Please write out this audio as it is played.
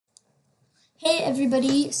Hey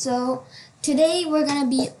everybody, so today we're going to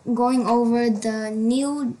be going over the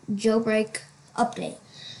new Jailbreak update.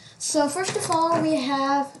 So first of all, we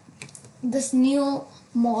have this new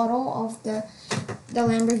model of the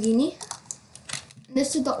Lamborghini.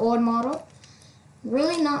 This is the old model.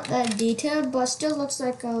 Really not that detailed, but still looks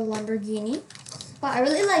like a Lamborghini. But I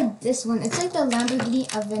really like this one. It's like the Lamborghini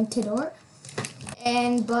Aventador.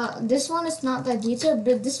 But this one is not that detailed,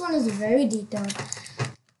 but this one is very detailed.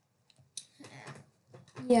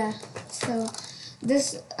 Yeah, so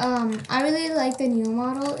this I really like the new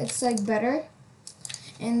model. It's like better.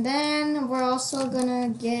 And then we're also gonna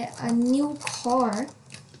get a new car.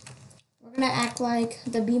 We're gonna act like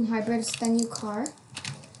the Beam Hybrid is the new car,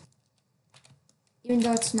 even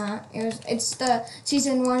though it's not. It's the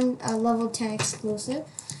season 1 level 10 exclusive.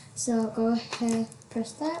 So go ahead,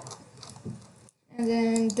 press that. And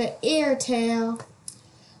then the Airtail.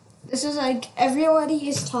 This is like everybody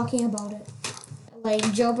is talking about it. Like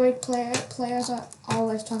Jailbreak players are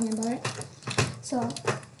always talking about it. So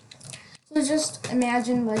just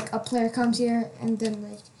imagine like a player comes here and then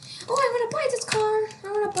like, oh, I want to buy this car.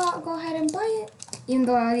 I want to go ahead and buy it, even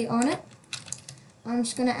though I already own it. I'm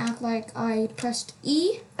just gonna act like I pressed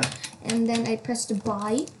E, and then I pressed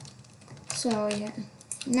buy. So yeah,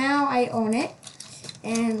 now I own it,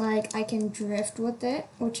 and like I can drift with it,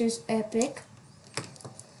 which is epic.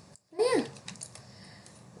 Yeah.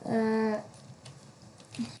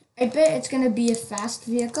 I bet it's gonna be a fast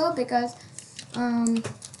vehicle because on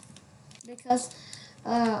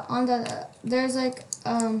the there's like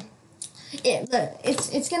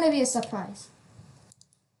it's gonna be a surprise.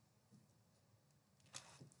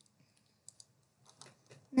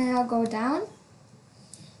 Now go down.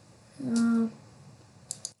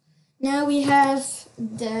 Now we have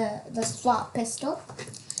the SWAT pistol,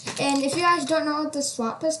 and if you guys don't know what the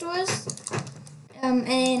SWAT pistol is,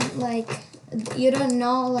 and like you don't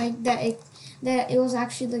know like that it was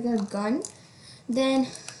actually like a gun, then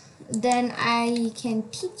I can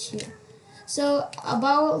teach you. So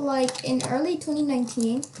about like in early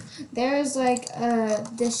 2019, there's like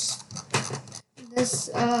this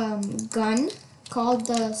gun called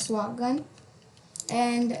the SWAT gun,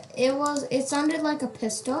 and it sounded like a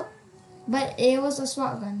pistol, but it was a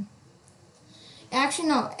SWAT gun. Actually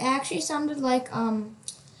no, it actually sounded like a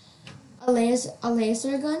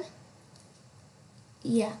laser gun.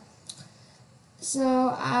 Yeah.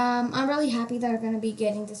 So I'm really happy that we're gonna be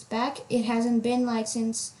getting this back. It hasn't been like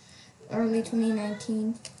since early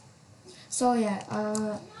 2019. So yeah.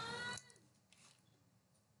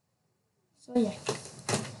 So yeah.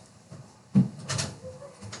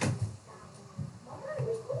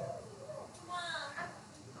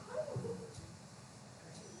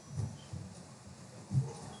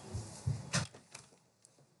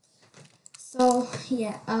 So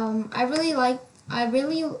yeah. I really like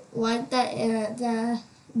that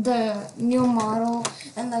the new model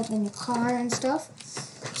and like the new car and stuff.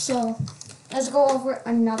 So let's go over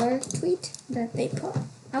another tweet that they put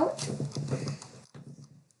out.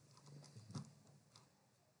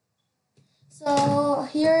 So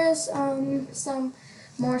here's some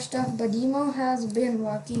more stuff. Badimo has been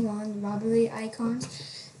working on robbery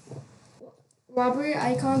icons. Robbery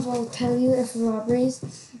icons will tell you if robberies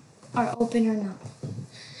are open or not.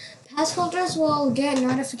 Pass holders will get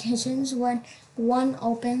notifications when one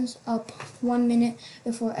opens up 1 minute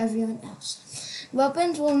before everyone else.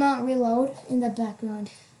 Weapons will not reload in the background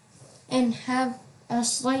and have a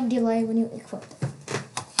slight delay when you equip them.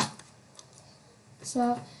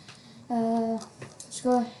 So let's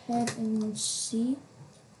go ahead and see.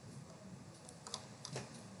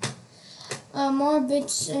 More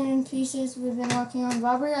bits and pieces we've been working on.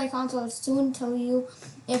 Robbery icons will soon tell you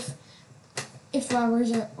if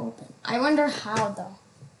robberies are open. I wonder how though.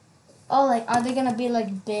 Oh, like are they gonna be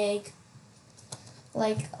like big?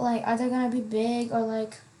 Like are they gonna be big or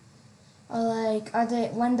like are they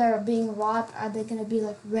when they're being robbed? Are they gonna be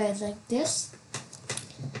like red like this?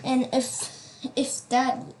 And if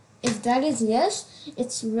that is yes,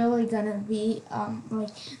 it's really gonna be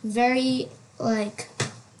like very like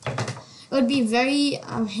it would be very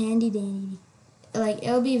handy dandy. Like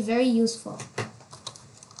it would be very useful.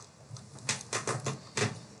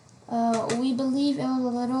 We believe it was a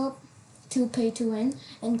little too pay to win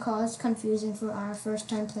and caused confusion for our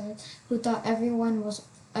first-time players who thought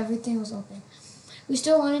everything was open. We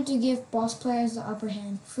still wanted to give boss players the upper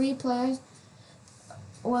hand. Free players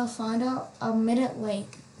will find out a minute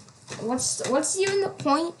late. What's even the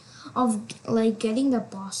point of like getting the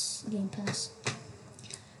boss game pass?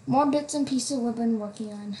 More bits and pieces we've been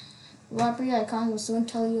working on. Robbery icons will soon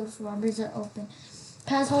tell you if robberies are open.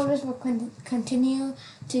 Pass holders will continue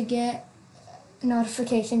to get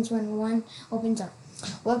notifications when one opens up.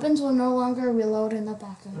 Weapons will no longer reload in the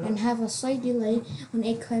background and have a slight delay when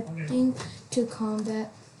equipping to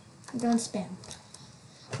combat. Don't spam.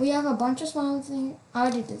 We have a bunch of small things. I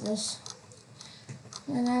already did this.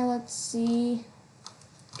 And now let's see.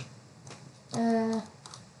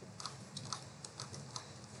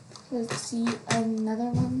 Let's see another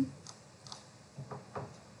one.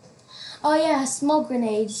 Oh yeah, smoke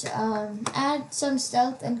grenades. Add some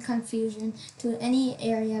stealth and confusion to any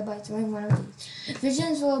area by throwing one of these.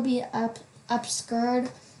 Visions will be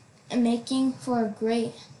obscured, making for a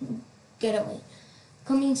great getaway.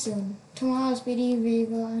 Coming soon. Tomorrow's Speedy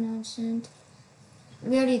Regal announcement.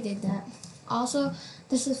 We already did that. Also,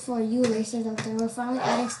 this is for you racers out there. We're finally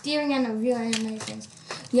adding steering and real animations.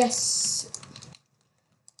 Yes.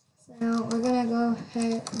 So we're gonna go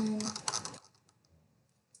ahead and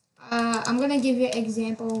I'm gonna give you an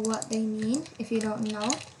example of what they mean if you don't know.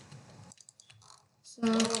 So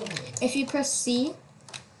if you press C,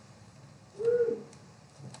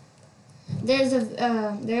 there's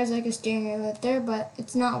like a steering wheel right there, but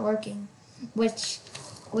it's not working, which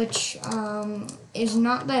is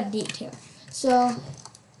not that detailed. So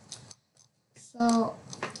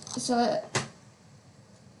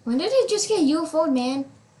when did it just get UFO'd, man?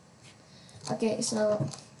 Okay, so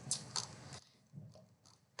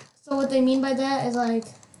what they mean by that is like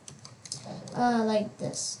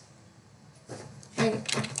this.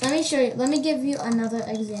 Like, let me show you. Let me give you another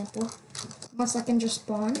example. Once I can just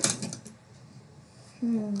spawn. So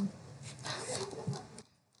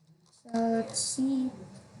let's see.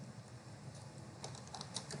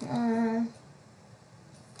 Let's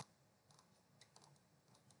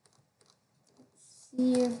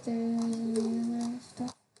see if there's any other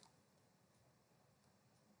stuff.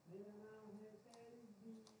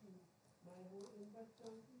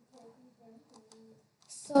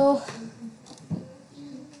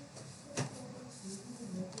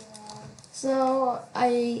 So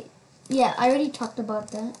I already talked about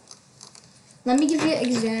that. Let me give you an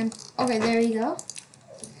example. Okay, there you go.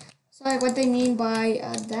 So like what they mean by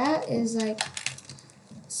that is like,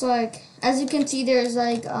 so like as you can see, there's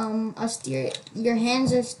like a steer. Your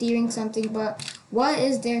hands are steering something, but what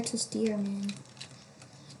is there to steer, man?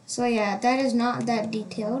 So yeah, that is not that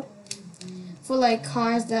detailed. For like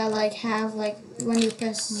cars that like have like when you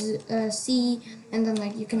press C and then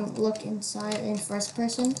like you can look inside in first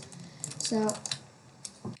person. So